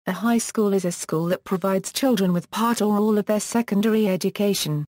A high school is a school that provides children with part or all of their secondary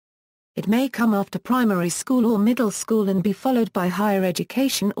education. It may come after primary school or middle school and be followed by higher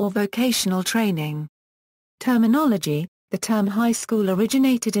education or vocational training. Terminology: the term high school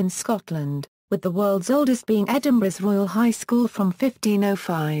originated in Scotland, with the world's oldest being Edinburgh's Royal High School from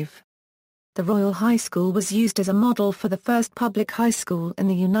 1505. The Royal High School was used as a model for the first public high school in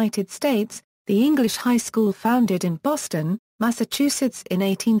the United States, the English High School founded in Boston, Massachusetts in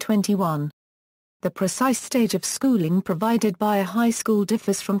 1821. The precise stage of schooling provided by a high school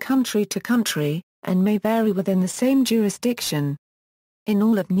differs from country to country, and may vary within the same jurisdiction. In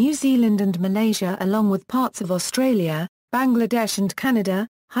all of New Zealand and Malaysia along with parts of Australia, Bangladesh and Canada,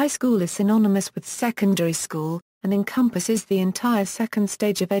 high school is synonymous with secondary school, and encompasses the entire second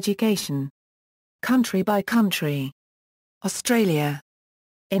stage of education. Country by country. Australia.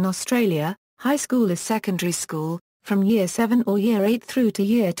 In Australia, high school is secondary school, from Year 7 or Year 8 through to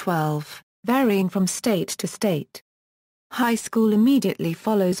Year 12, varying from state to state. High school immediately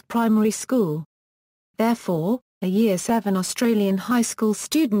follows primary school. Therefore, a Year 7 Australian high school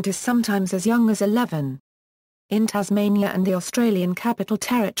student is sometimes as young as 11. In Tasmania and the Australian Capital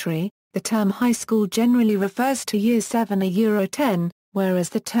Territory, the term high school generally refers to Year 7 or Year 10, whereas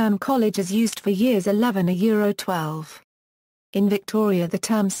the term college is used for Years 11 or Year 12. In Victoria the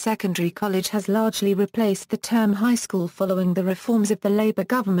term secondary college has largely replaced the term high school following the reforms of the Labour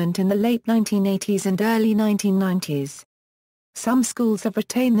government in the late 1980s and early 1990s. Some schools have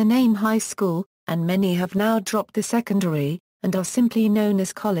retained the name high school, and many have now dropped the secondary, and are simply known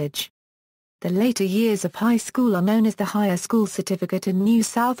as college. The later years of high school are known as the Higher School Certificate in New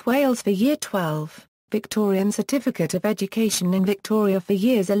South Wales for Year 12, Victorian Certificate of Education in Victoria for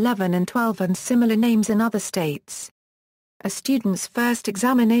Years 11 and 12 and similar names in other states. A student's first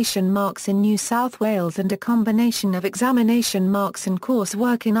examination marks in New South Wales and a combination of examination marks and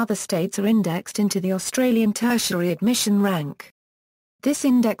coursework in other states are indexed into the Australian Tertiary Admission Rank. This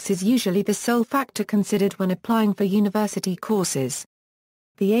index is usually the sole factor considered when applying for university courses.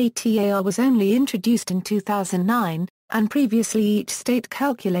 The ATAR was only introduced in 2009, and previously each state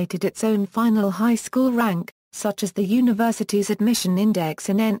calculated its own final high school rank, such as the University's Admission Index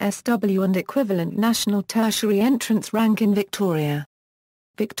in NSW and equivalent National Tertiary Entrance Rank in Victoria.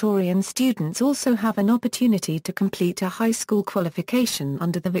 Victorian students also have an opportunity to complete a high school qualification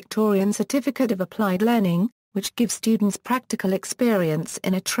under the Victorian Certificate of Applied Learning, which gives students practical experience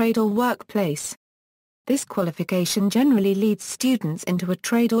in a trade or workplace. This qualification generally leads students into a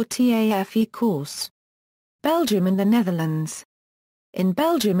trade or TAFE course. Belgium and the Netherlands. In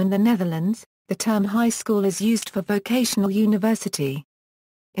Belgium and the Netherlands, the term high school is used for vocational university.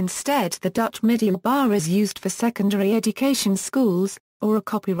 Instead, the Dutch middelbaar is used for secondary education schools, or a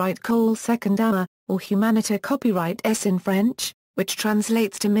copyright school secondaire, or humanitaire copyright S in French, which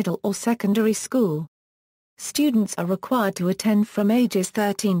translates to middle or secondary school. Students are required to attend from ages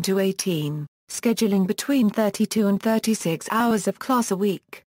 13 to 18, scheduling between 32 and 36 hours of class a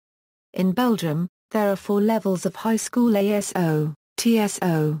week. In Belgium, there are 4 levels of high school: ASO,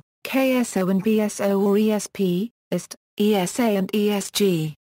 TSO, KSO and BSO or ESP, IST, ESA and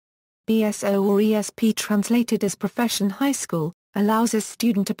ESG. BSO or ESP, translated as Profession High School, allows a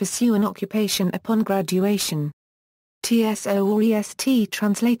student to pursue an occupation upon graduation. TSO or EST,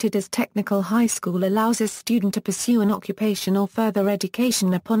 translated as Technical High School, allows a student to pursue an occupation or further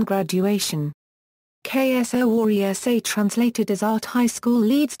education upon graduation. KSO or ESA, translated as Art High School,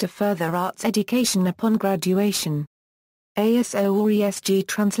 leads to further arts education upon graduation. ASO or ESG,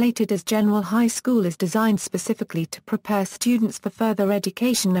 translated as General High School, is designed specifically to prepare students for further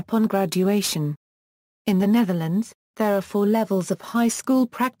education upon graduation. In the Netherlands, there are 4 levels of high school: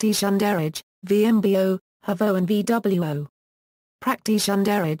 Praktisch Onderwijs, VMBO, HAVO and VWO. Praktisch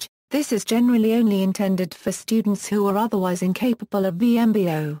Onderwijs, this is generally only intended for students who are otherwise incapable of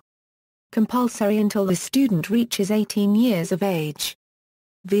VMBO. Compulsory until the student reaches 18 years of age.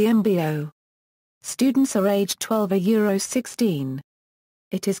 VMBO. Students are aged 12 or Euro 16.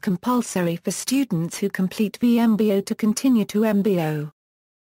 It is compulsory for students who complete VMBO to continue to MBO.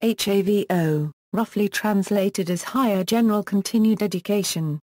 HAVO, roughly translated as Higher General Continued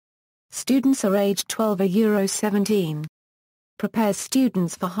Education. Students are aged 12 or Euro 17. Prepares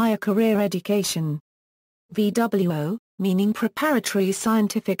students for higher career education. VWO, meaning Preparatory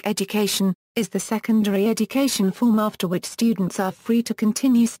Scientific Education, is the secondary education form after which students are free to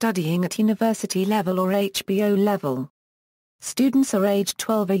continue studying at university level or HBO level. Students are aged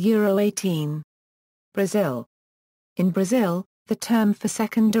 12 or Euro 18. Brazil. In Brazil, the term for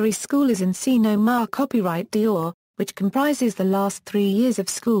secondary school is Ensino Mar Copyright Dior, which comprises the last 3 years of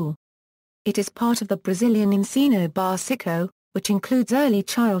school. It is part of the Brazilian Ensino Básico, which includes early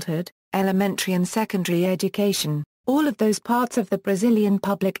childhood, elementary and secondary education, all of those parts of the Brazilian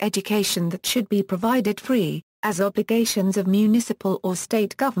public education that should be provided free, as obligations of municipal or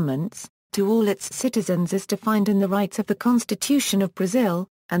state governments, to all its citizens as defined in the rights of the Constitution of Brazil,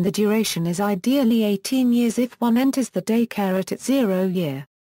 and the duration is ideally 18 years if one enters the daycare at its 0 year.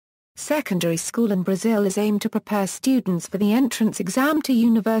 Secondary school in Brazil is aimed to prepare students for the entrance exam to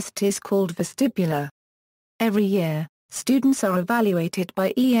universities called vestibular. Every year, students are evaluated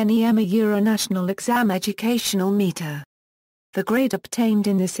by ENEM, a Euro-national exam educational meter. The grade obtained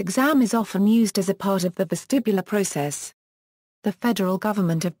in this exam is often used as a part of the vestibular process. The federal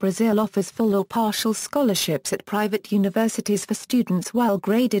government of Brazil offers full or partial scholarships at private universities for students well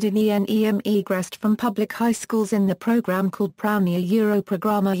graded in ENEM egressed from public high schools in the program called Praunia Euro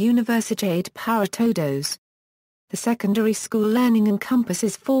Programa Universidade para Todos. The secondary school learning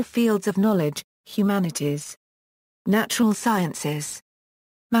encompasses 4 fields of knowledge: humanities, natural sciences,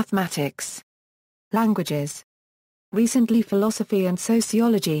 mathematics, languages. Recently philosophy and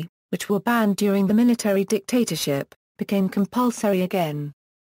sociology, which were banned during the military dictatorship, became compulsory again.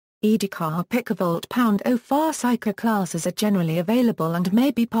 Educar Picavolt _0 Psycho classes are generally available and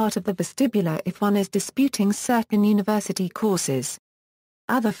may be part of the vestibular if one is disputing certain university courses.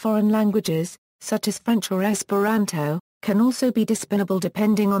 Other foreign languages, such as French or Esperanto, can also be dispensable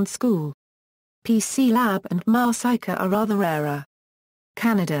depending on school. PC Lab and MA Psycho are rather rarer.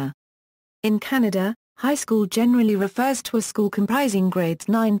 Canada. In Canada, high school generally refers to a school comprising grades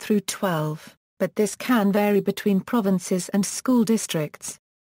 9 through 12. But this can vary between provinces and school districts.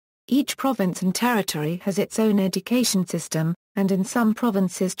 Each province and territory has its own education system, and in some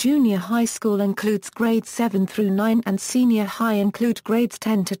provinces junior high school includes grades 7 through 9 and senior high include grades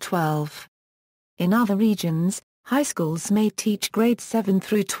 10 to 12. In other regions, high schools may teach grades 7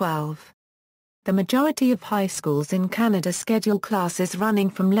 through 12. The majority of high schools in Canada schedule classes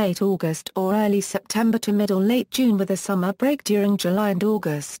running from late August or early September to mid or late June with a summer break during July and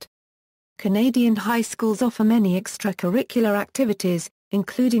August. Canadian high schools offer many extracurricular activities,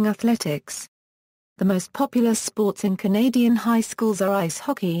 including athletics. The most popular sports in Canadian high schools are ice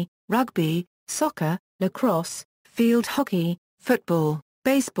hockey, rugby, soccer, lacrosse, field hockey, football,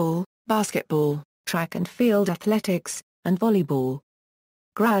 baseball, basketball, track and field athletics, and volleyball.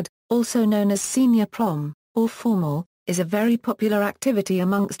 Grad, also known as senior prom, or formal, is a very popular activity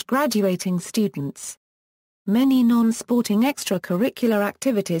amongst graduating students. Many non-sporting extracurricular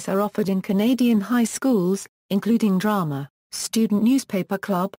activities are offered in Canadian high schools, including drama, student newspaper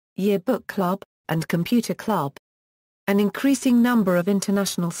club, yearbook club, and computer club. An increasing number of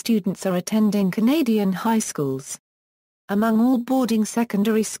international students are attending Canadian high schools. Among all boarding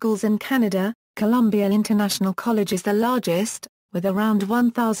secondary schools in Canada, Columbia International College is the largest, with around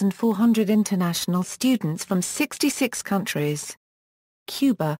 1,400 international students from 66 countries.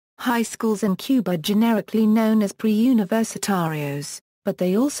 Cuba. High schools in Cuba generically known as pre-universitarios, but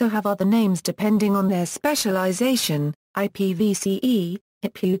they also have other names depending on their specialization. IPVCE,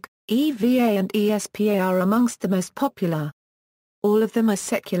 IPUC, EVA and ESPA are amongst the most popular. All of them are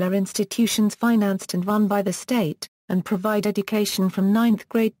secular institutions financed and run by the state, and provide education from 9th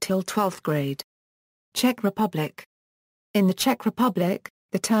grade till 12th grade. Czech Republic. In the Czech Republic,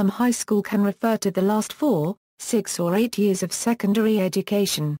 the term high school can refer to the last 4, 6 or 8 years of secondary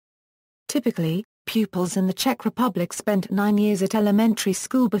education. Typically, pupils in the Czech Republic spend 9 years at elementary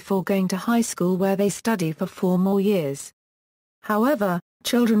school before going to high school where they study for 4 more years. However,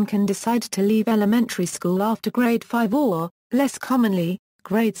 children can decide to leave elementary school after grade 5 or, less commonly,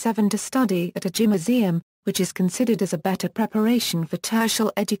 grade 7 to study at a gymnasium, which is considered as a better preparation for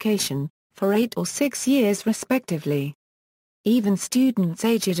tertiary education, for 8 or 6 years respectively. Even students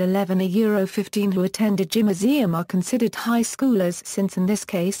aged 11 to 15 who attend a gymnasium are considered high schoolers since in this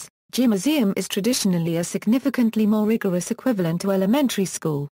case, gymnasium is traditionally a significantly more rigorous equivalent to elementary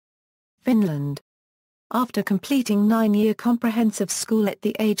school. Finland. After completing 9-year comprehensive school at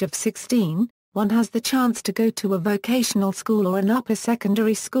the age of 16, one has the chance to go to a vocational school or an upper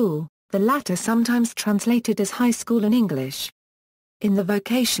secondary school, the latter sometimes translated as high school in English. In the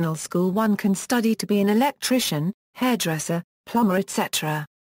vocational school one can study to be an electrician, hairdresser, plumber etc.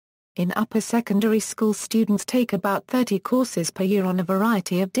 In upper secondary school students take about 30 courses per year on a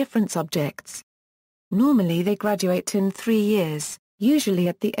variety of different subjects. Normally they graduate in 3 years, usually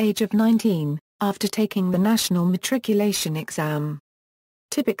at the age of 19, after taking the national matriculation exam.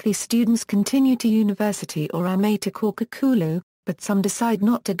 Typically students continue to university or amate Korkekoulu, but some decide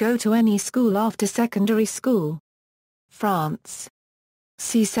not to go to any school after secondary school. France.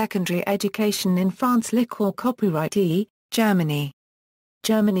 See secondary education in France. Liquor copyright E, Germany.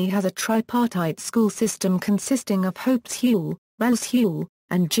 Germany has a tripartite school system consisting of Hauptschule, Realschule,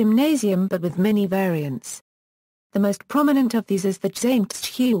 and Gymnasium but with many variants. The most prominent of these is the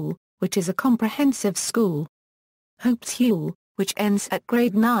Gesamtschule, which is a comprehensive school. Hauptschule, which ends at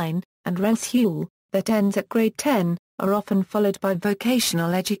grade 9, and Realschule, that ends at grade 10, are often followed by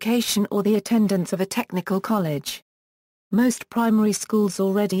vocational education or the attendance of a technical college. Most primary schools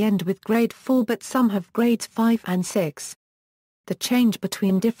already end with grade 4 but some have grades 5 and 6. The change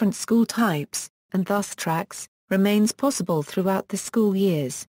between different school types, and thus tracks, remains possible throughout the school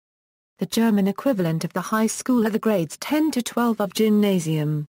years. The German equivalent of the high school are the grades 10 to 12 of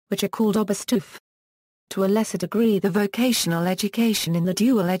Gymnasium, which are called Oberstufe. To a lesser degree, the vocational education in the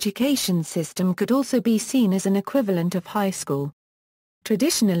dual education system could also be seen as an equivalent of high school.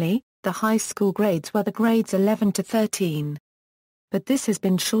 Traditionally, the high school grades were the grades 11 to 13. But this has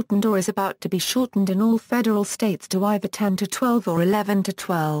been shortened or is about to be shortened in all federal states to either 10 to 12 or 11 to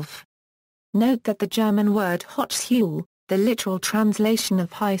 12. Note that the German word Hochschule, the literal translation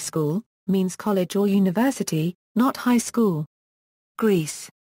of high school, means college or university, not high school. Greece.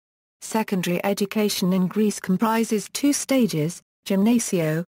 Secondary education in Greece comprises two stages: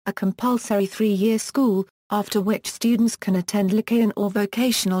 gymnasio, a compulsory 3-year school, after which students can attend Lyceum or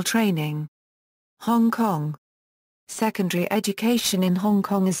vocational training. Hong Kong. Secondary education in Hong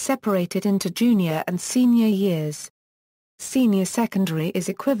Kong is separated into junior and senior years. Senior secondary is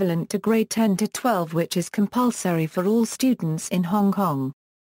equivalent to grade 10 to 12, which is compulsory for all students in Hong Kong.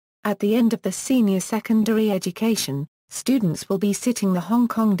 At the end of the senior secondary education, students will be sitting the Hong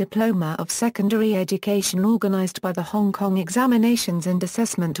Kong Diploma of Secondary Education organized by the Hong Kong Examinations and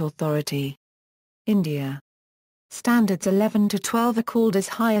Assessment Authority. India. Standards 11 to 12 are called as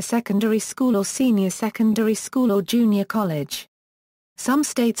higher secondary school or senior secondary school or junior college. Some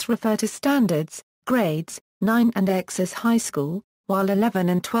states refer to standards, grades, 9 and X as high school, while 11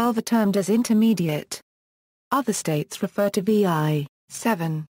 and 12 are termed as intermediate. Other states refer to VI,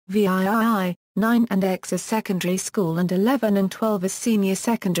 7, VII, 9 and X as secondary school and 11 and 12 as senior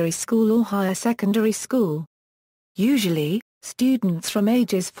secondary school or higher secondary school. Usually, students from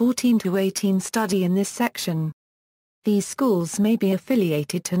ages 14 to 18 study in this section. These schools may be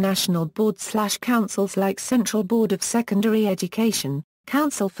affiliated to national boards/councils like Central Board of Secondary Education,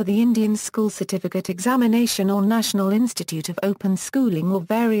 Council for the Indian School Certificate Examination or National Institute of Open Schooling or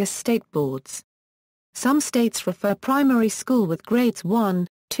various state boards. Some states refer primary school with grades 1,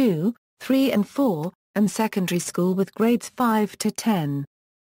 2, 3 and 4, and secondary school with grades 5 to 10.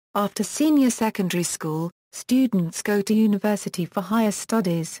 After senior secondary school, students go to university for higher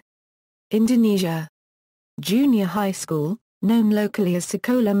studies. Indonesia. Junior high school, known locally as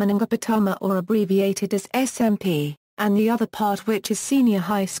Sekolah Menengah Pertama or abbreviated as SMP, and the other part which is senior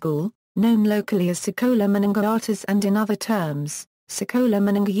high school, known locally as Sekolah Menengah Atas and in other terms, Sekolah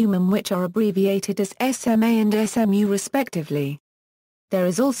Menengah Umum, which are abbreviated as SMA and SMU respectively. There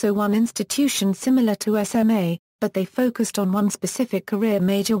is also one institution similar to SMA, but they focused on one specific career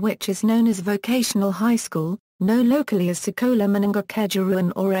major which is known as vocational high school, known locally as Sekolah Menengah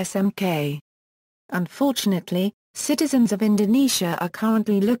Kejuruan or SMK. Unfortunately, citizens of Indonesia are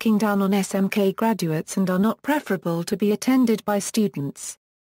currently looking down on SMK graduates and are not preferable to be attended by students.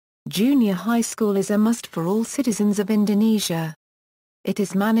 Junior high school is a must for all citizens of Indonesia. It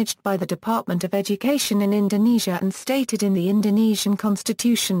is managed by the Department of Education in Indonesia and stated in the Indonesian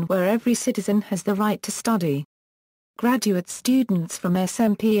Constitution where every citizen has the right to study. Graduate students from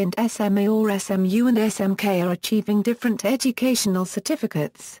SMP and SMA or SMU and SMK are achieving different educational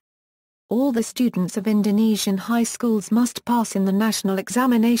certificates. All the students of Indonesian high schools must pass in the national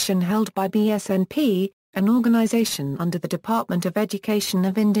examination held by BSNP, an organization under the Department of Education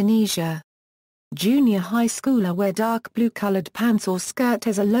of Indonesia. Junior high schooler wear dark blue-colored pants or skirt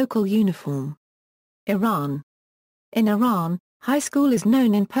as a local uniform. Iran. In Iran, high school is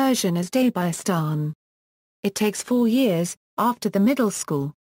known in Persian as Dabistan. It takes 4 years, after the middle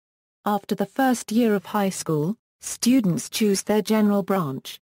school. After the first year of high school, students choose their general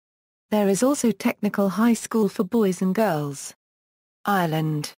branch. There is also technical high school for boys and girls.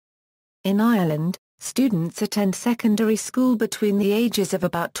 Ireland. In Ireland, students attend secondary school between the ages of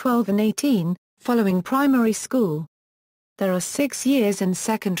about 12 and 18, following primary school. There are 6 years in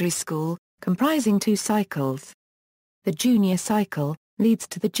secondary school, comprising 2 cycles. The junior cycle leads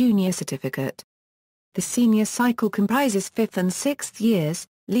to the junior certificate. The senior cycle comprises 5th and 6th years,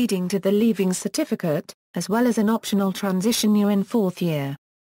 leading to the leaving certificate, as well as an optional transition year in 4th year.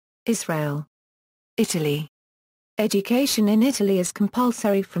 Israel. Italy. Education in Italy is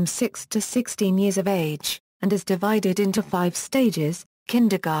compulsory from 6 to 16 years of age, and is divided into 5 stages: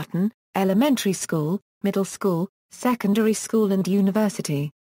 kindergarten, elementary school, middle school, secondary school and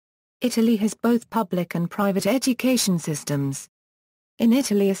university. Italy has both public and private education systems. In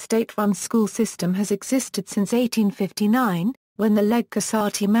Italy, a state-run school system has existed since 1859, when the Leg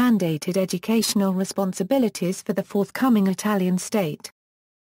Casati mandated educational responsibilities for the forthcoming Italian state.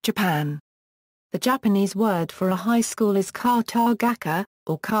 Japan. The Japanese word for a high school is katagaka,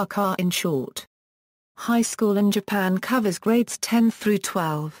 or kaka in short. High school in Japan covers grades 10 through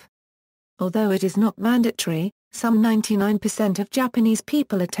 12. Although it is not mandatory, some 99% of Japanese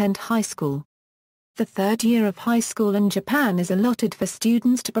people attend high school. The third year of high school in Japan is allotted for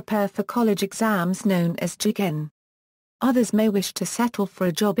students to prepare for college exams known as jugen. Others may wish to settle for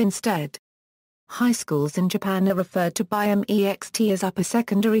a job instead. High schools in Japan are referred to by MEXT as upper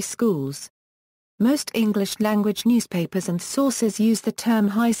secondary schools. Most English-language newspapers and sources use the term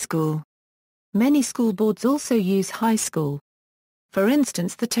high school. Many school boards also use high school. For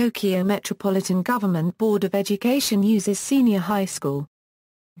instance, the Tokyo Metropolitan Government Board of Education uses senior high school.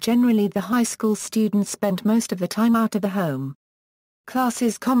 Generally, the high school students spend most of the time out of the home.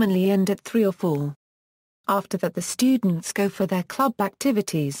 Classes commonly end at 3 or 4. After that, the students go for their club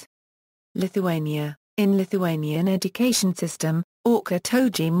activities. Lithuania. In Lithuanian education system,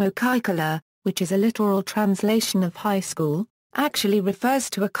 Aukštoji mokykla, which is a literal translation of high school, actually refers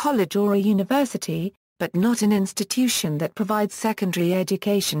to a college or a university, but not an institution that provides secondary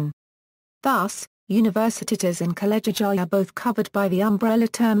education. Thus, universitetas and colleges are both covered by the umbrella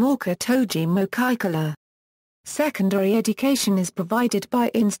term Aukštoji mokykla. Secondary education is provided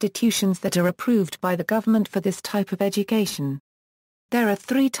by institutions that are approved by the government for this type of education. There are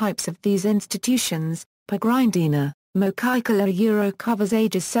 3 types of these institutions: pagrindina, mokykla Euro covers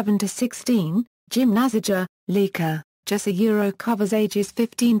ages 7 to 16, gymnazija, Lika, Jessa Euro covers ages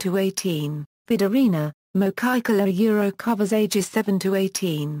 15 to 18, Vidurina, mokykla Euro covers ages 7 to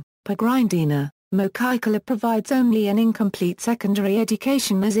 18, pagrindina, mokykla provides only an incomplete secondary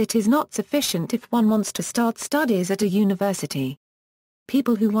education as it is not sufficient if one wants to start studies at a university.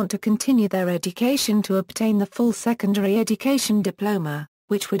 People who want to continue their education to obtain the full secondary education diploma,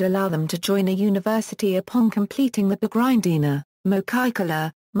 which would allow them to join a university upon completing the pagrindina,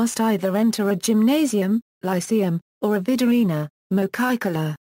 mokykla, must either enter a gymnasium, lyceum, or a vidurina,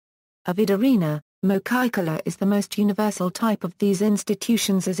 mokykla. A vidurina, mokykla is the most universal type of these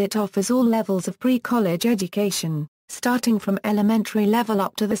institutions as it offers all levels of pre-college education, starting from elementary level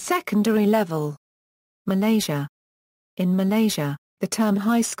up to the secondary level. Malaysia. In Malaysia, the term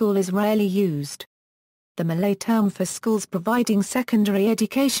high school is rarely used. The Malay term for schools providing secondary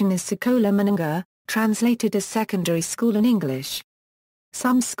education is sekolah menengah, translated as secondary school in English.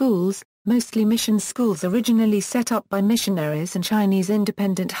 Some schools, mostly mission schools originally set up by missionaries and Chinese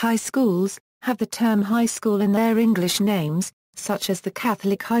independent high schools, have the term high school in their English names, such as the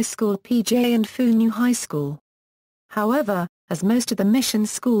Catholic High School PJ and Fu High School. However, as most of the mission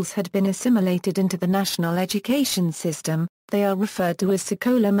schools had been assimilated into the national education system, they are referred to as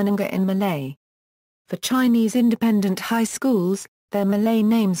sekolah menengah in Malay. For Chinese independent high schools, their Malay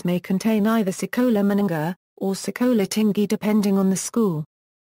names may contain either sekolah menengah, or sekolah tinggi depending on the school.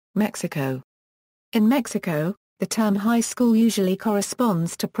 Mexico. In Mexico, the term high school usually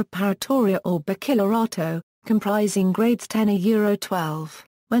corresponds to preparatoria or bachillerato, comprising grades 10 to Euro 12,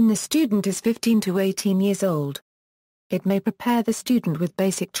 when the student is 15 to 18 years old. It may prepare the student with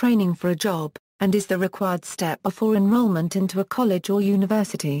basic training for a job, and is the required step before enrollment into a college or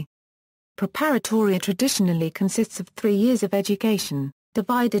university. Preparatoria traditionally consists of 3 years of education,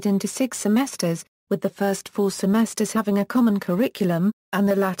 divided into 6 semesters, with the first 4 semesters having a common curriculum, and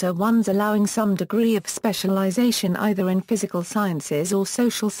the latter ones allowing some degree of specialization either in physical sciences or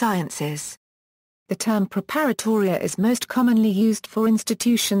social sciences. The term preparatoria is most commonly used for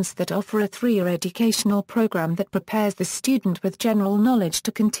institutions that offer a 3-year educational program that prepares the student with general knowledge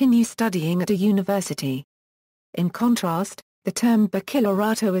to continue studying at a university. In contrast, the term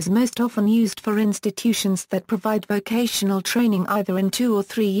bachillerato is most often used for institutions that provide vocational training either in 2 or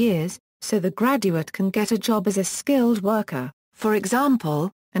 3 years, so the graduate can get a job as a skilled worker, for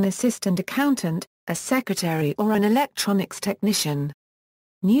example, an assistant accountant, a secretary or an electronics technician.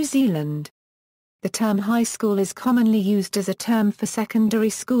 New Zealand. The term high school is commonly used as a term for secondary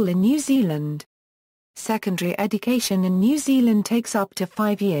school in New Zealand. Secondary education in New Zealand takes up to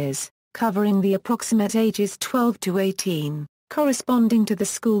 5 years, covering the approximate ages 12 to 18, corresponding to the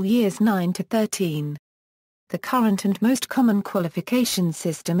school years 9 to 13. The current and most common qualification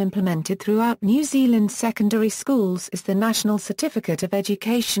system implemented throughout New Zealand's secondary schools is the National Certificate of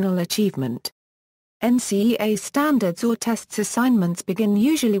Educational Achievement. NCEA standards or tests assignments begin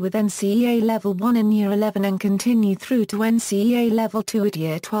usually with NCEA Level 1 in Year 11 and continue through to NCEA Level 2 at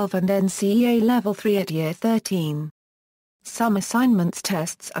Year 12 and NCEA Level 3 at Year 13. Some assignments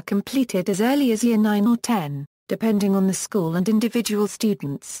tests are completed as early as Year 9 or 10, depending on the school and individual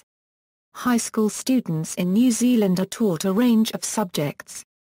students. High school students in New Zealand are taught a range of subjects.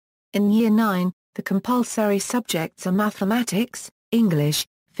 In Year 9, the compulsory subjects are mathematics, English,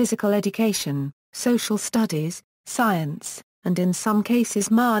 physical education, social studies, science, and in some cases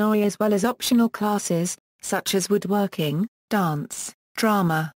Maori, as well as optional classes, such as woodworking, dance,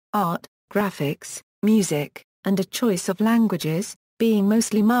 drama, art, graphics, music, and a choice of languages, being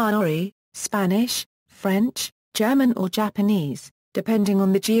mostly Maori, Spanish, French, German or Japanese, depending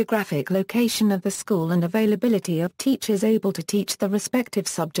on the geographic location of the school and availability of teachers able to teach the respective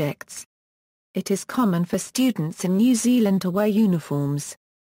subjects. It is common for students in New Zealand to wear uniforms.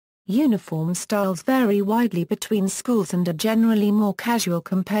 Uniform styles vary widely between schools and are generally more casual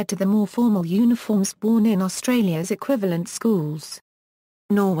compared to the more formal uniforms worn in Australia's equivalent schools.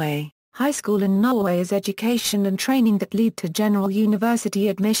 Norway. High school in Norway is education and training that lead to general university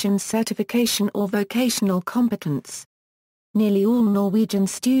admissions certification or vocational competence. Nearly all Norwegian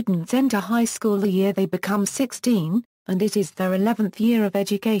students enter high school the year they become 16, and it is their 11th year of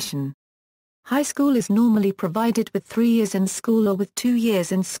education. High school is normally provided with 3 years in school or with 2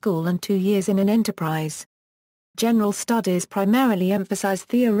 years in school and 2 years in an enterprise. General studies primarily emphasize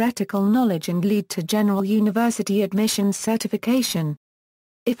theoretical knowledge and lead to general university admissions certification.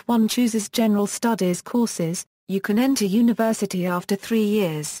 If one chooses general studies courses, you can enter university after 3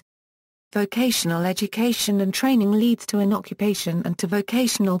 years. Vocational education and training leads to an occupation and to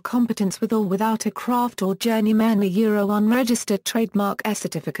vocational competence with or without a craft or journeyman Euro unregistered trademark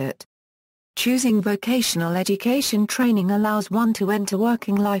certificate. Choosing vocational education training allows one to enter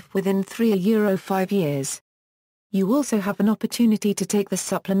working life within 3-5 years. You also have an opportunity to take the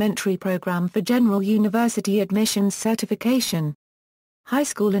supplementary program for general university admissions certification. High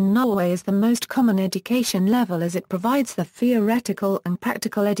school in Norway is the most common education level as it provides the theoretical and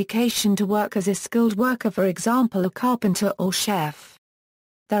practical education to work as a skilled worker, for example a carpenter or chef.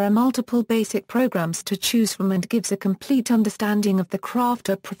 There are multiple basic programs to choose from and gives a complete understanding of the craft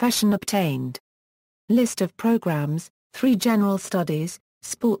or profession obtained. List of programs: 3 general studies,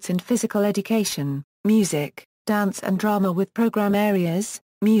 sports and physical education, music, dance and drama with program areas,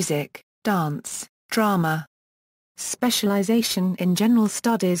 music, dance, drama. Specialization in general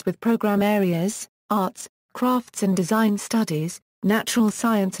studies with program areas, arts, crafts and design studies, natural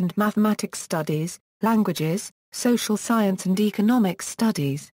science and mathematics studies, languages, social science and economics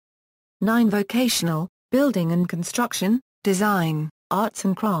studies. 9 vocational, building and construction, design, arts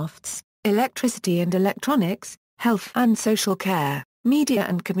and crafts, electricity and electronics, health and social care, media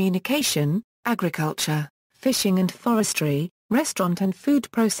and communication, agriculture, fishing and forestry, restaurant and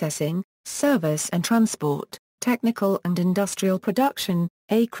food processing, service and transport, technical and industrial production.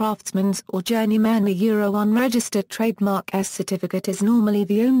 A craftsman's or journeyman Euro unregistered trademark certificate is normally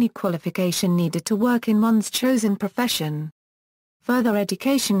the only qualification needed to work in one's chosen profession. Further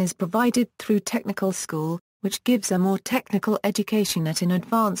education is provided through technical school, which gives a more technical education at an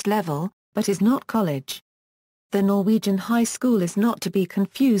advanced level, but is not college. The Norwegian high school is not to be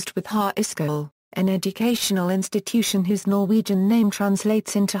confused with Høyskole, an educational institution whose Norwegian name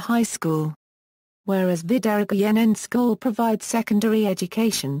translates into high school. Whereas videregående skole provides secondary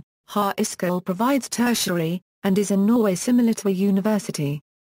education, Høyskole provides tertiary, and is in Norway similar to a university.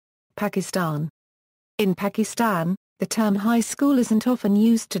 Pakistan. In Pakistan, the term high school isn't often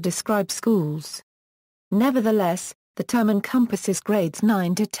used to describe schools. Nevertheless, the term encompasses grades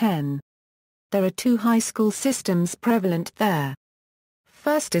 9 to 10. There are 2 high school systems prevalent there.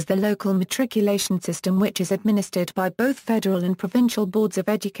 First is the local matriculation system, which is administered by both federal and provincial boards of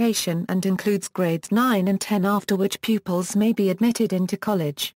education and includes grades 9 and 10, after which pupils may be admitted into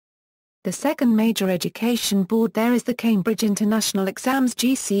college. The second major education board there is the Cambridge International Exams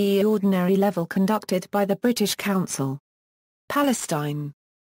GCE ordinary level, conducted by the British Council. Palestine.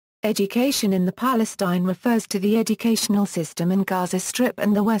 Education in the Palestine refers to the educational system in Gaza Strip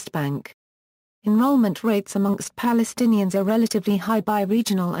and the West Bank. Enrollment rates amongst Palestinians are relatively high by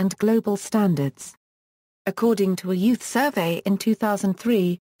regional and global standards. According to a youth survey in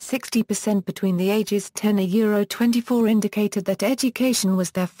 2003, 60% between the ages 10 and 24 indicated that education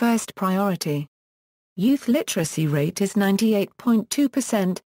was their first priority. Youth literacy rate is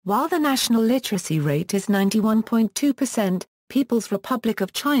 98.2%, while the national literacy rate is 91.2%, People's Republic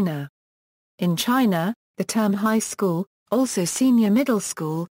of China. In China, the term high school, also senior middle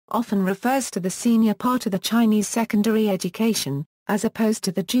school, often refers to the senior part of the Chinese secondary education, as opposed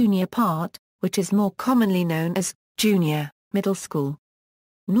to the junior part, which is more commonly known as junior middle school.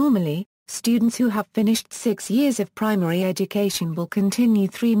 Normally, students who have finished 6 years of primary education will continue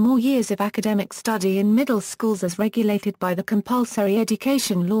 3 more years of academic study in middle schools as regulated by the compulsory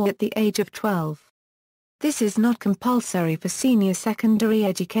education law at the age of 12. This is not compulsory for senior secondary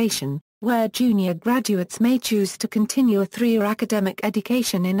education, where junior graduates may choose to continue a 3-year academic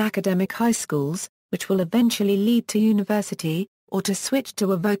education in academic high schools, which will eventually lead to university, or to switch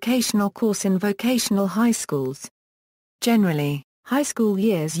to a vocational course in vocational high schools. Generally, high school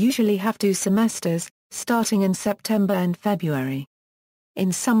years usually have 2 semesters, starting in September and February.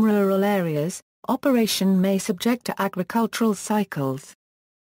 In some rural areas, operation may subject to agricultural cycles.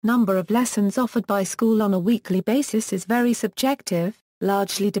 Number of lessons offered by school on a weekly basis is very subjective,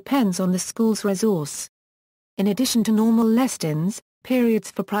 largely depends on the school's resource. In addition to normal lessons, periods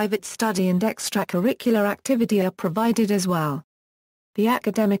for private study and extracurricular activity are provided as well. The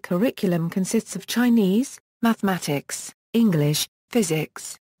academic curriculum consists of Chinese, mathematics, English,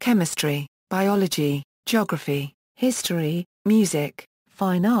 physics, chemistry, biology, geography, history, music,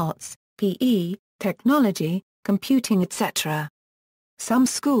 fine arts, PE, technology, computing etc. Some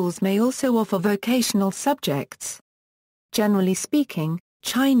schools may also offer vocational subjects. Generally speaking,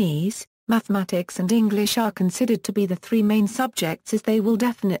 Chinese, mathematics and English are considered to be the 3 main subjects as they will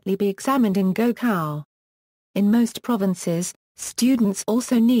definitely be examined in Gaokao. In most provinces, students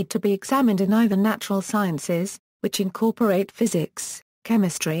also need to be examined in either natural sciences, which incorporate physics,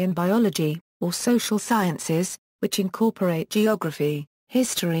 chemistry and biology, or social sciences, which incorporate geography,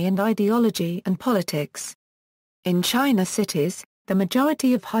 history and ideology and politics. In China cities, the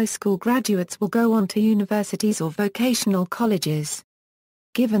majority of high school graduates will go on to universities or vocational colleges.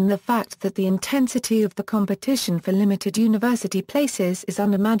 Given the fact that the intensity of the competition for limited university places is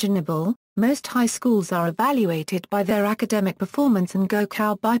unimaginable, most high schools are evaluated by their academic performance and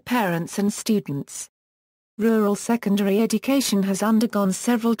Gaokao by parents and students. Rural secondary education has undergone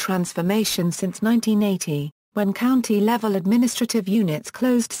several transformations since 1980, when county-level administrative units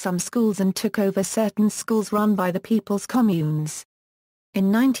closed some schools and took over certain schools run by the people's communes. In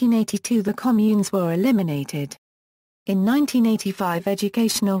 1982 the communes were eliminated. In 1985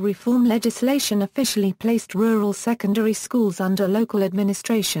 educational reform legislation officially placed rural secondary schools under local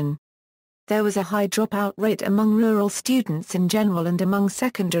administration. There was a high dropout rate among rural students in general and among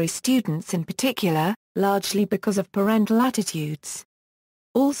secondary students in particular, largely because of parental attitudes.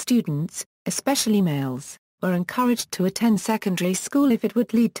 All students, especially males, were encouraged to attend secondary school if it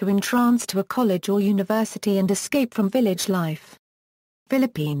would lead to entrance to a college or university and escape from village life.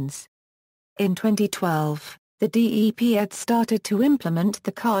 Philippines. In 2012, the DEP had started to implement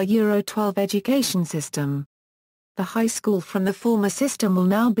the CAR Euro 12 education system. The high school from the former system will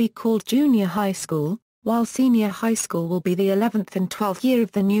now be called junior high school, while senior high school will be the 11th and 12th year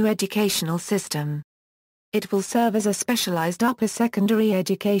of the new educational system. It will serve as a specialized upper secondary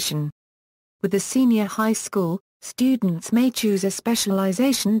education. With the senior high school, students may choose a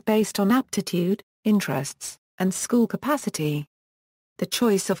specialization based on aptitude, interests, and school capacity. The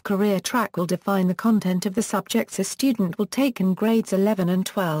choice of career track will define the content of the subjects a student will take in grades 11 and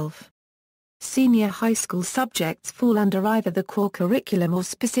 12. Senior high school subjects fall under either the core curriculum or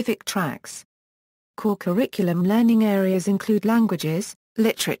specific tracks. Core curriculum learning areas include languages,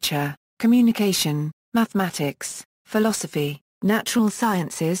 literature, communication, mathematics, philosophy, natural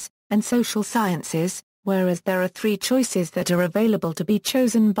sciences, and social sciences, whereas there are 3 choices that are available to be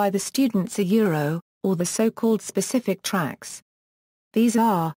chosen by the students a Euro, or the so-called specific tracks. These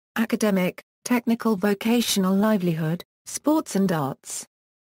are, academic, technical vocational livelihood, sports and arts.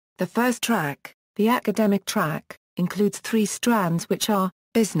 The first track, the academic track, includes 3 strands which are,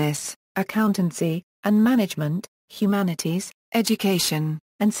 business, accountancy, and management, humanities, education,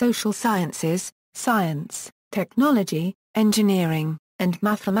 and social sciences, science, technology, engineering, and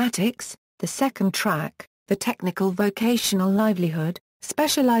mathematics. The second track, the technical vocational livelihood,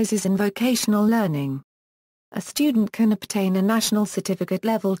 specializes in vocational learning. A student can obtain a national certificate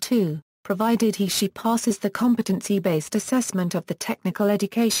level 2, provided he/she passes the competency-based assessment of the Technical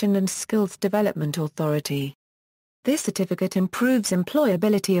Education and Skills Development Authority. This certificate improves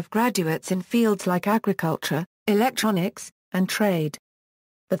employability of graduates in fields like agriculture, electronics, and trade.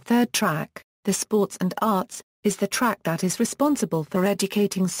 The third track, the sports and arts, is the track that is responsible for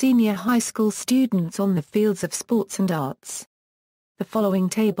educating senior high school students on the fields of sports and arts. The following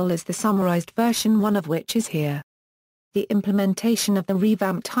table is the summarized version, one of which is here. The implementation of the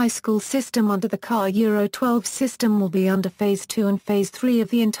revamped high school system under the CAR Euro 12 system will be under Phase 2 and Phase 3 of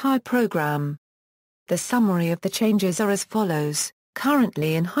the entire program. The summary of the changes are as follows.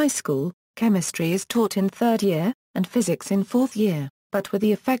 Currently in high school, chemistry is taught in 3rd year, and physics in 4th year, but with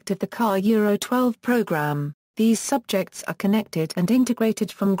the effect of the CAR Euro 12 program, these subjects are connected and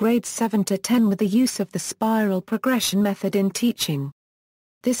integrated from grades 7 to 10 with the use of the spiral progression method in teaching.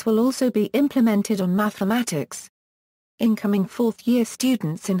 This will also be implemented on mathematics. Incoming fourth-year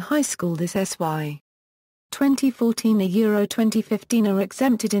students in high school this SY 2014 and Euro 2015 are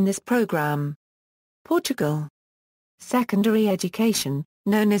exempted in this program. Portugal. Secondary education,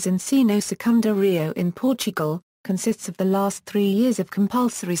 known as Ensino Secundário in Portugal, consists of the last 3 years of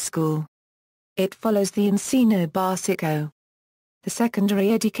compulsory school. It follows the Ensino Básico. The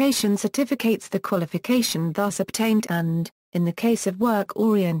secondary education certificates the qualification thus obtained and, in the case of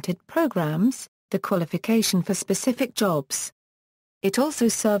work-oriented programs, the qualification for specific jobs. It also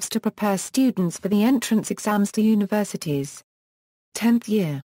serves to prepare students for the entrance exams to universities. 10th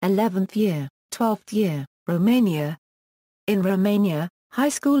year, 11th year, 12th year, Romania. In Romania, high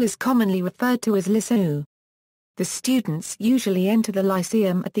school is commonly referred to as liceu. The students usually enter the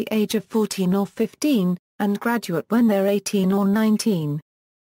lyceum at the age of 14 or 15, and graduate when they're 18 or 19.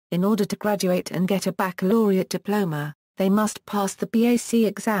 In order to graduate and get a baccalaureate diploma, they must pass the BAC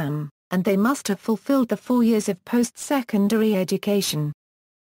exam, and they must have fulfilled the 4 years of post-secondary education.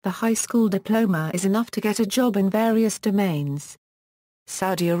 The high school diploma is enough to get a job in various domains.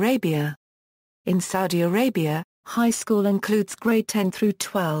 Saudi Arabia. In Saudi Arabia, high school includes grade 10 through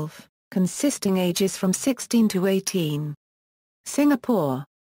 12, consisting ages from 16 to 18. Singapore.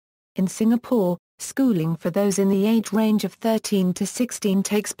 In Singapore, schooling for those in the age range of 13 to 16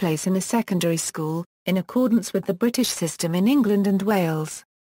 takes place in a secondary school, in accordance with the British system in England and Wales.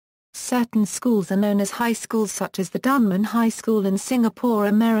 Certain schools are known as high schools such as the Dunman High School and Singapore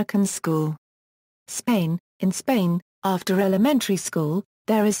American School. Spain. In Spain, after elementary school,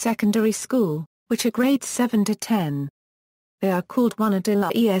 there is secondary school, which are grades 7 to 10. They are called 1 de la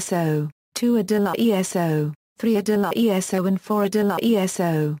ESO, 2 de la ESO, 3 de la ESO and 4 de la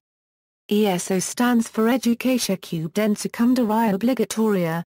ESO. ESO stands for Educação Cubed en Secundária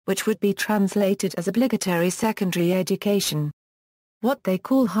Obligatoria, which would be translated as obligatory secondary education. What they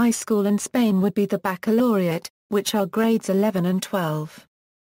call high school in Spain would be the baccalaureate, which are grades 11 and 12.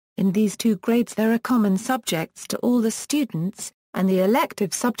 In these two grades there are common subjects to all the students, and the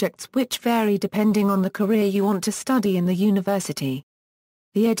elective subjects which vary depending on the career you want to study in the university.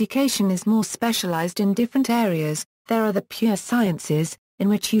 The education is more specialized in different areas. There are the pure sciences, in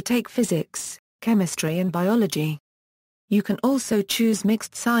which you take physics, chemistry and biology. You can also choose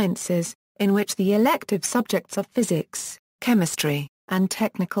mixed sciences, in which the elective subjects are physics, chemistry, and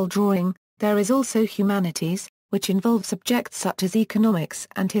technical drawing. There is also humanities, which involve subjects such as economics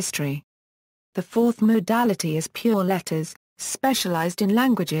and history. The fourth modality is pure letters, specialized in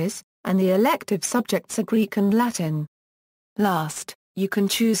languages, and the elective subjects are Greek and Latin. Last, you can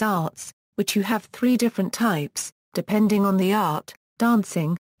choose arts, which you have 3 different types, depending on the art: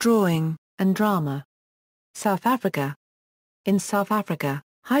 dancing, drawing, and drama. South Africa. In South Africa,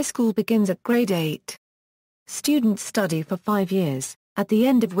 high school begins at grade 8. Students study for 5 years, at the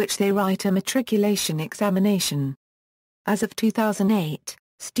end of which they write a matriculation examination. As of 2008,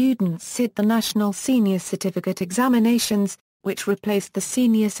 students sit the National Senior Certificate examinations, which replaced the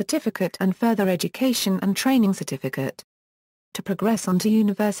Senior Certificate and Further Education and Training Certificate. To progress on to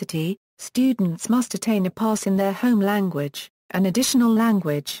university, students must attain a pass in their home language, an additional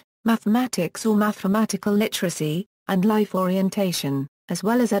language, mathematics or mathematical literacy, and life orientation, as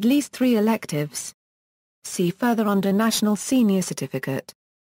well as at least 3 electives. See further under National Senior Certificate.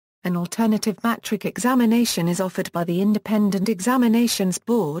 An alternative matric examination is offered by the Independent Examinations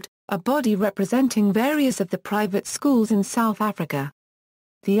Board, a body representing various of the private schools in South Africa.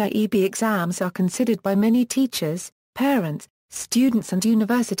 The IEB exams are considered by many teachers, parents, students and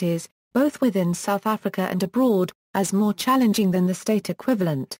universities, both within South Africa and abroad, as more challenging than the state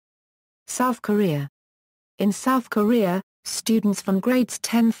equivalent. South Korea. In South Korea, students from grades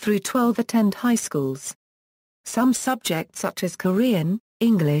 10 through 12 attend high schools. Some subjects such as Korean,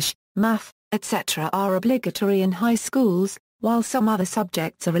 English, math, etc. are obligatory in high schools, while some other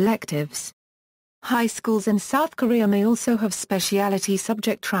subjects are electives. High schools in South Korea may also have specialty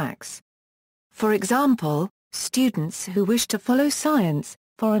subject tracks. For example, students who wish to follow science,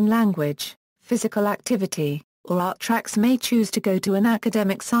 foreign language, physical activity, or art tracks may choose to go to an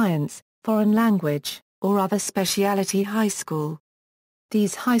academic science, foreign language, or other specialty high school.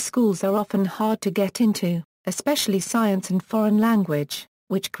 These high schools are often hard to get into, especially science and foreign language,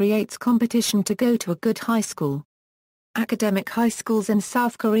 which creates competition to go to a good high school. Academic high schools in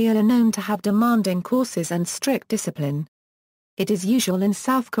South Korea are known to have demanding courses and strict discipline. It is usual in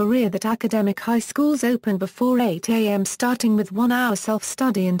South Korea that academic high schools open before 8 a.m. starting with 1 hour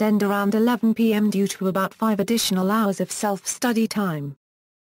self-study and end around 11 p.m. due to about 5 additional hours of self-study time.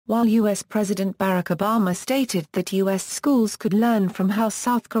 While U.S. President Barack Obama stated that U.S. schools could learn from how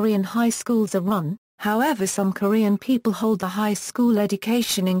South Korean high schools are run, however some Korean people hold the high school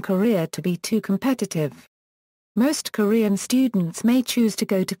education in Korea to be too competitive. Most Korean students may choose to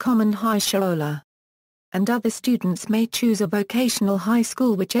go to common high school, and other students may choose a vocational high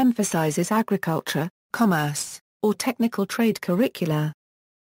school which emphasizes agriculture, commerce, or technical trade curricula.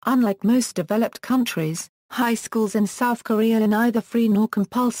 Unlike most developed countries, high schools in South Korea are neither free nor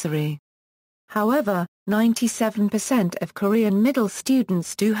compulsory. However, 97% of Korean middle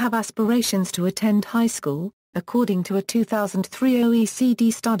students do have aspirations to attend high school, according to a 2003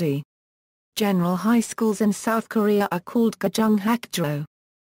 OECD study. General high schools in South Korea are called Gajunghakjo.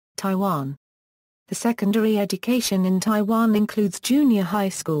 Taiwan. The secondary education in Taiwan includes junior high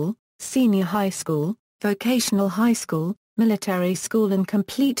school, senior high school, vocational high school, military school and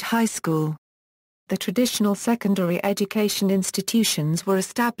complete high school. The traditional secondary education institutions were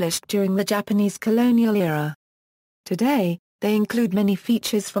established during the Japanese colonial era. Today, they include many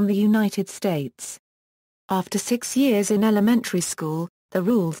features from the United States. After 6 years in elementary school, the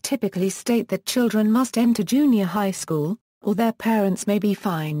rules typically state that children must enter junior high school, or their parents may be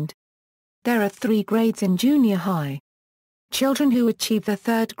fined. There are 3 grades in junior high. Children who achieve the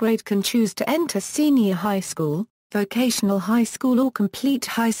 3rd grade can choose to enter senior high school, vocational high school or complete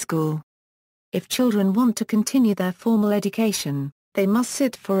high school. If children want to continue their formal education, they must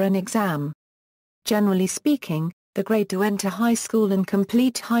sit for an exam. Generally speaking, the grade to enter high school and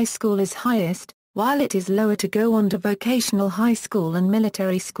complete high school is highest, while it is lower to go on to vocational high school and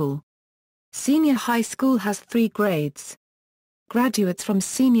military school. Senior high school has 3 grades. Graduates from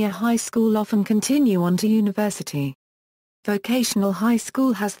senior high school often continue on to university. Vocational high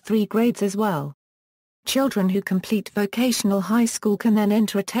school has 3 grades as well. Children who complete vocational high school can then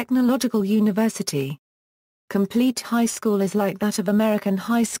enter a technological university. Complete high school is like that of American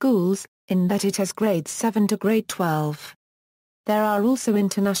high schools, in that it has grades 7 to grade 12. There are also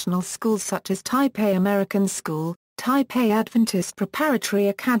international schools such as Taipei American School, Taipei Adventist Preparatory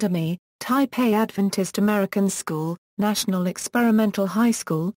Academy, Taipei Adventist American School, National Experimental High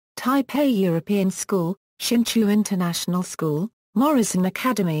School, Taipei European School, Hsinchu International School, Morrison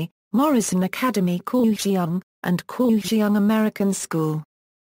Academy Kaohsiung, and Kaohsiung American School.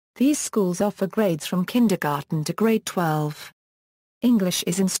 These schools offer grades from kindergarten to grade 12. English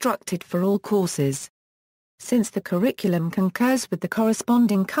is instructed for all courses. Since the curriculum concurs with the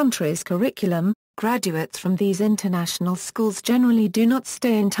corresponding country's curriculum, graduates from these international schools generally do not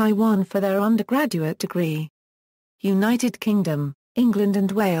stay in Taiwan for their undergraduate degree. United Kingdom, England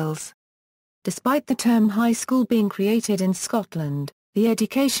and Wales. Despite the term high school being created in Scotland, the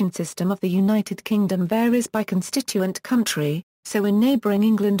education system of the United Kingdom varies by constituent country, so in neighbouring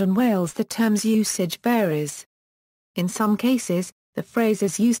England and Wales the term's usage varies. In some cases, the phrase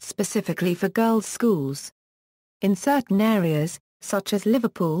is used specifically for girls' schools. In certain areas, such as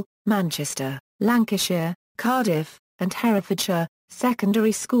Liverpool, Manchester, Lancashire, Cardiff, and Herefordshire,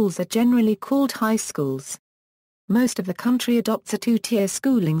 secondary schools are generally called high schools. Most of the country adopts a 2-tier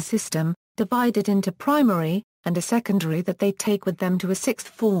schooling system, divided into primary, and a secondary that they take with them to a 6th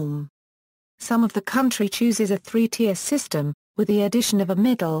form. Some of the country chooses a 3-tier system, with the addition of a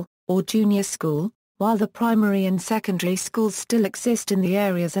middle, or junior school, while the primary and secondary schools still exist in the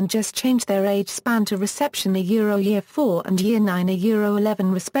areas and just change their age span to reception Year 4 and Year 9 Year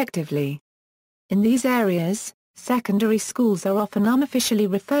 11 respectively. In these areas, secondary schools are often unofficially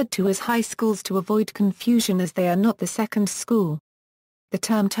referred to as high schools to avoid confusion as they are not the second school. The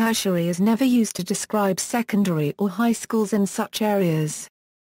term tertiary is never used to describe secondary or high schools in such areas.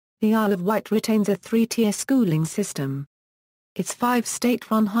 The Isle of Wight retains a 3-tier schooling system. Its 5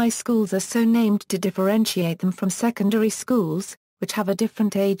 state-run high schools are so named to differentiate them from secondary schools, which have a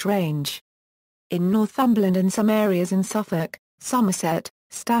different age range. In Northumberland and some areas in Suffolk, Somerset,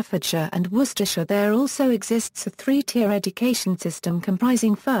 Staffordshire and Worcestershire there also exists a 3-tier education system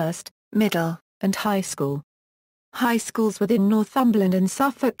comprising first, middle, and high school. High schools within Northumberland and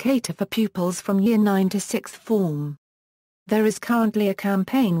Suffolk cater for pupils from Year 9 to 6th form. There is currently a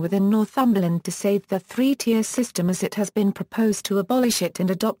campaign within Northumberland to save the 3-tier system as it has been proposed to abolish it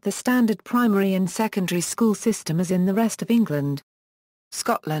and adopt the standard primary and secondary school system as in the rest of England.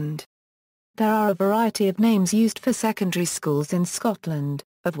 Scotland. There are a variety of names used for secondary schools in Scotland,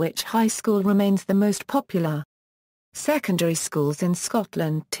 of which high school remains the most popular. Secondary schools in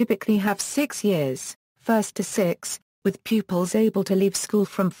Scotland typically have 6 years, 1st to 6, with pupils able to leave school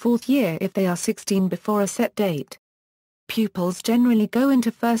from 4th year if they are 16 before a set date. Pupils generally go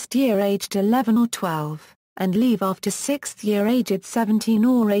into first year aged 11 or 12, and leave after sixth year aged 17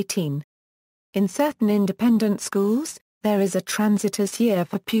 or 18. In certain independent schools, there is a transitus year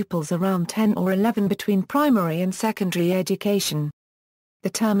for pupils around 10 or 11 between primary and secondary education. The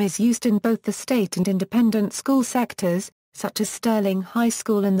term is used in both the state and independent school sectors, such as Stirling High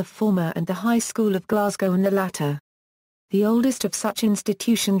School in the former and the High School of Glasgow in the latter. The oldest of such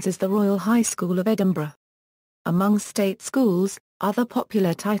institutions is the Royal High School of Edinburgh. Among state schools, other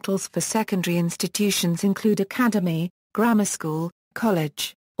popular titles for secondary institutions include academy, grammar school,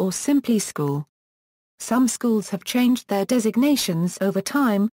 college, or simply school. Some schools have changed their designations over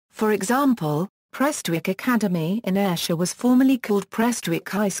time. For example, Prestwick Academy in Ayrshire was formerly called Prestwick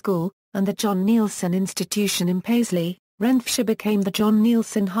High School, and the John Neilson Institution in Paisley, Renfrewshire became the John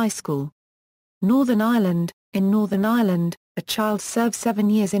Neilson High School. Northern Ireland. In Northern Ireland, a child serves 7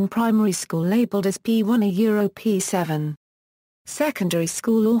 years in primary school labelled as P1 a P7. Secondary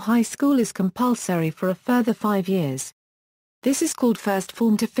school or high school is compulsory for a further 5 years. This is called first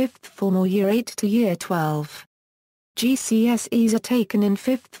form to fifth form or year 8 to year 12. GCSEs are taken in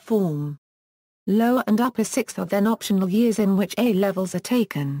fifth form. Lower and upper sixth are then optional years in which A-levels are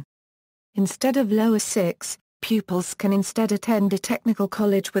taken. Instead of lower 6, pupils can instead attend a technical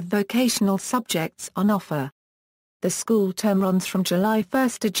college with vocational subjects on offer. The school term runs from July 1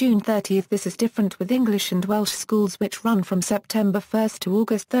 to June 30. This is different with English and Welsh schools which run from September 1 to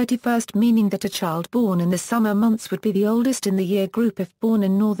August 31, meaning that a child born in the summer months would be the oldest in the year group if born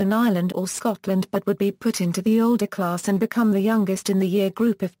in Northern Ireland or Scotland, but would be put into the older class and become the youngest in the year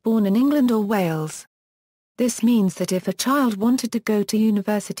group if born in England or Wales. This means that if a child wanted to go to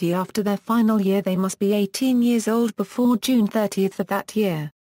university after their final year, they must be 18 years old before June 30 of that year.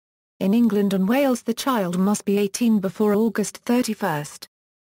 In England and Wales, the child must be 18 before August 31.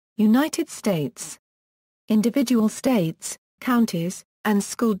 United States. Individual states, counties, and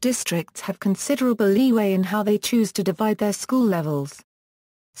school districts have considerable leeway in how they choose to divide their school levels.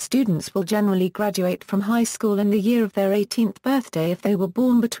 Students will generally graduate from high school in the year of their 18th birthday if they were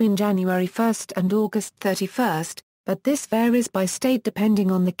born between January 1 and August 31, but this varies by state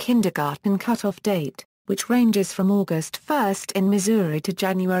depending on the kindergarten cutoff date, which ranges from August 1 in Missouri to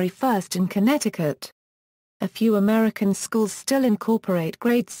January 1 in Connecticut. A few American schools still incorporate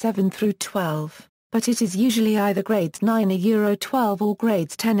grades 7 through 12, but it is usually either grades 9 a 12 or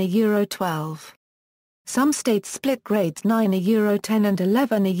grades 10 a 12. Some states split grades 9 a 10 and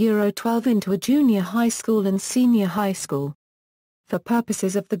 11 a 12 into a junior high school and senior high school. For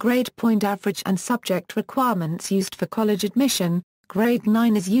purposes of the grade point average and subject requirements used for college admission, grade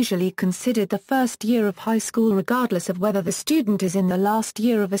 9 is usually considered the first year of high school regardless of whether the student is in the last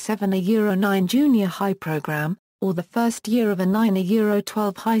year of a 7 a 9 junior high program, or the first year of a 9 a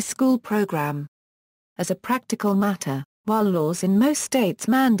 12 high school program. As a practical matter, while laws in most states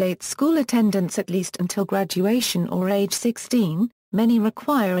mandate school attendance at least until graduation or age 16, many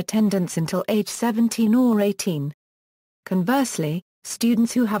require attendance until age 17 or 18. Conversely,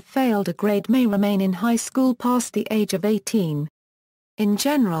 students who have failed a grade may remain in high school past the age of 18. In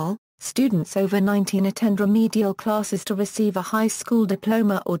general, students over 19 attend remedial classes to receive a high school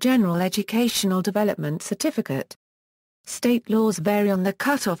diploma or general educational development certificate. State laws vary on the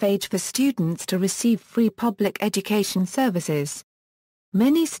cutoff age for students to receive free public education services.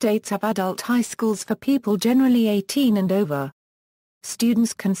 Many states have adult high schools for people generally 18 and over.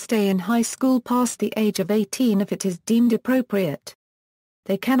 Students can stay in high school past the age of 18 if it is deemed appropriate.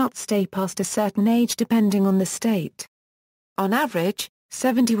 They cannot stay past a certain age depending on the state. On average,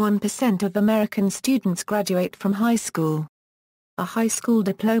 71% of American students graduate from high school. A high school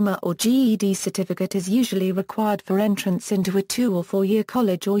diploma or GED certificate is usually required for entrance into a 2- or 4-year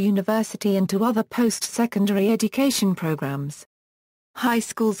college or university and to other post-secondary education programs. High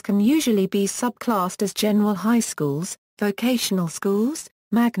schools can usually be subclassed as general high schools, vocational schools,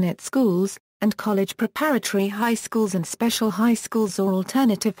 magnet schools, and college preparatory high schools and special high schools or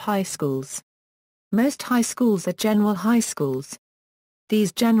alternative high schools. Most high schools are general high schools.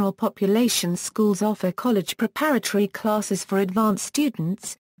 These general population schools offer college preparatory classes for advanced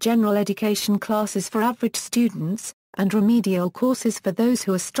students, general education classes for average students, and remedial courses for those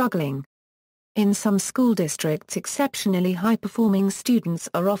who are struggling. In some school districts, exceptionally high-performing students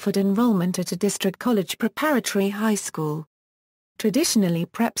are offered enrollment at a district college preparatory high school. Traditionally,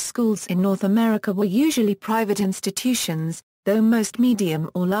 prep schools in North America were usually private institutions, though most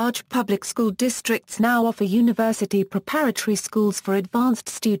medium or large public school districts now offer university preparatory schools for advanced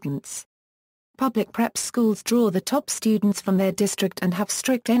students. Public prep schools draw the top students from their district and have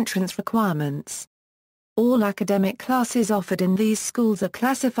strict entrance requirements. All academic classes offered in these schools are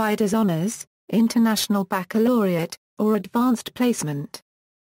classified as honors, international baccalaureate, or advanced placement.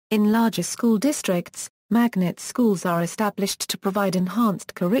 In larger school districts, magnet schools are established to provide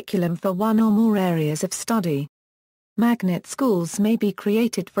enhanced curriculum for one or more areas of study. Magnet schools may be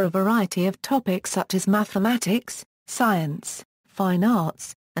created for a variety of topics such as mathematics, science, fine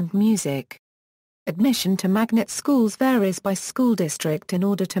arts, and music. Admission to magnet schools varies by school district in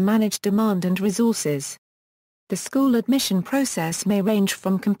order to manage demand and resources. The school admission process may range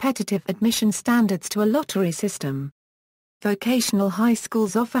from competitive admission standards to a lottery system. Vocational high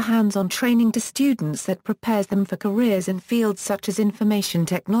schools offer hands-on training to students that prepares them for careers in fields such as information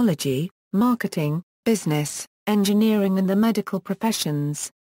technology, marketing, business, engineering and the medical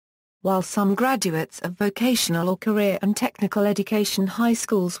professions. While some graduates of vocational or career and technical education high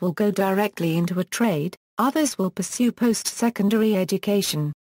schools will go directly into a trade, others will pursue post-secondary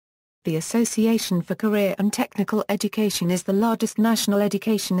education. The Association for Career and Technical Education is the largest national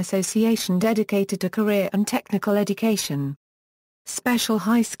education association dedicated to career and technical education. Special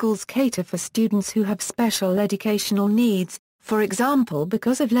high schools cater for students who have special educational needs, for example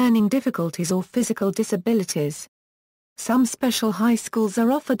because of learning difficulties or physical disabilities. Some special high schools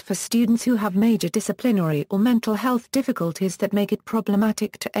are offered for students who have major disciplinary or mental health difficulties that make it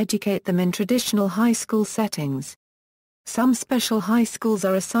problematic to educate them in traditional high school settings. Some special high schools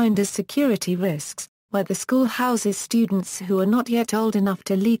are assigned as security risks, where the school houses students who are not yet old enough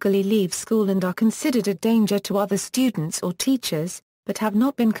to legally leave school and are considered a danger to other students or teachers, but have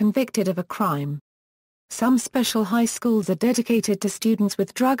not been convicted of a crime. Some special high schools are dedicated to students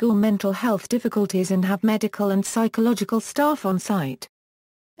with drug or mental health difficulties and have medical and psychological staff on site.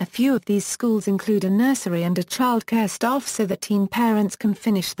 A few of these schools include a nursery and a childcare staff so that teen parents can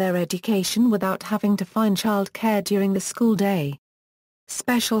finish their education without having to find childcare during the school day.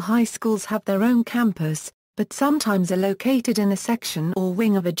 Special high schools have their own campus, but sometimes are located in a section or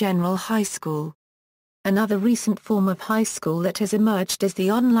wing of a general high school. Another recent form of high school that has emerged is the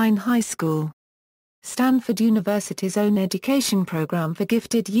online high school. Stanford University's own education program for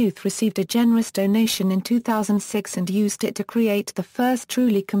gifted youth received a generous donation in 2006 and used it to create the first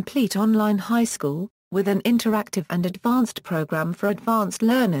truly complete online high school, with an interactive and advanced program for advanced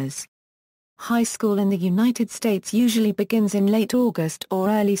learners. High school in the United States usually begins in late August or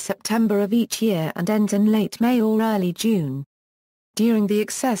early September of each year and ends in late May or early June. During the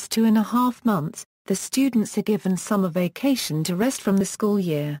excess 2.5 months, the students are given summer vacation to rest from the school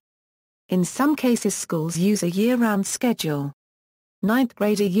year. In some cases schools use a year-round schedule. 9th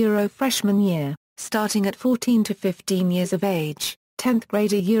grader Euro freshman year, starting at 14 to 15 years of age, 10th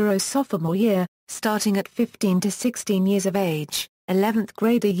grader Euro sophomore year, starting at 15 to 16 years of age, 11th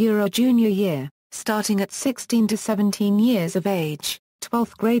grader Euro junior year, starting at 16 to 17 years of age,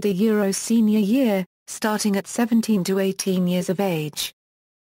 12th grader Euro senior year, starting at 17 to 18 years of age.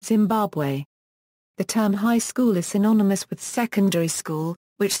 Zimbabwe. The term high school is synonymous with secondary school,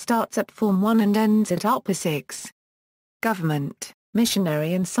 which starts at Form 1 and ends at Upper 6. Government,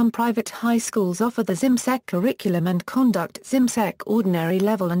 missionary and some private high schools offer the ZimSec curriculum and conduct ZimSec ordinary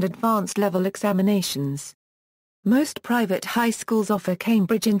level and advanced level examinations. Most private high schools offer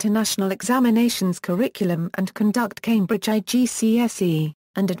Cambridge International Examinations curriculum and conduct Cambridge IGCSE,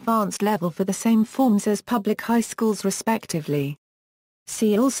 and advanced level for the same forms as public high schools respectively.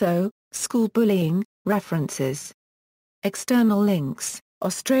 See also, school bullying, references. External links.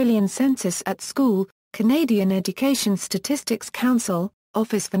 Australian Census at School, Canadian Education Statistics Council,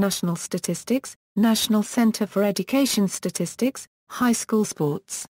 Office for National Statistics, National Centre for Education Statistics, High School Sports.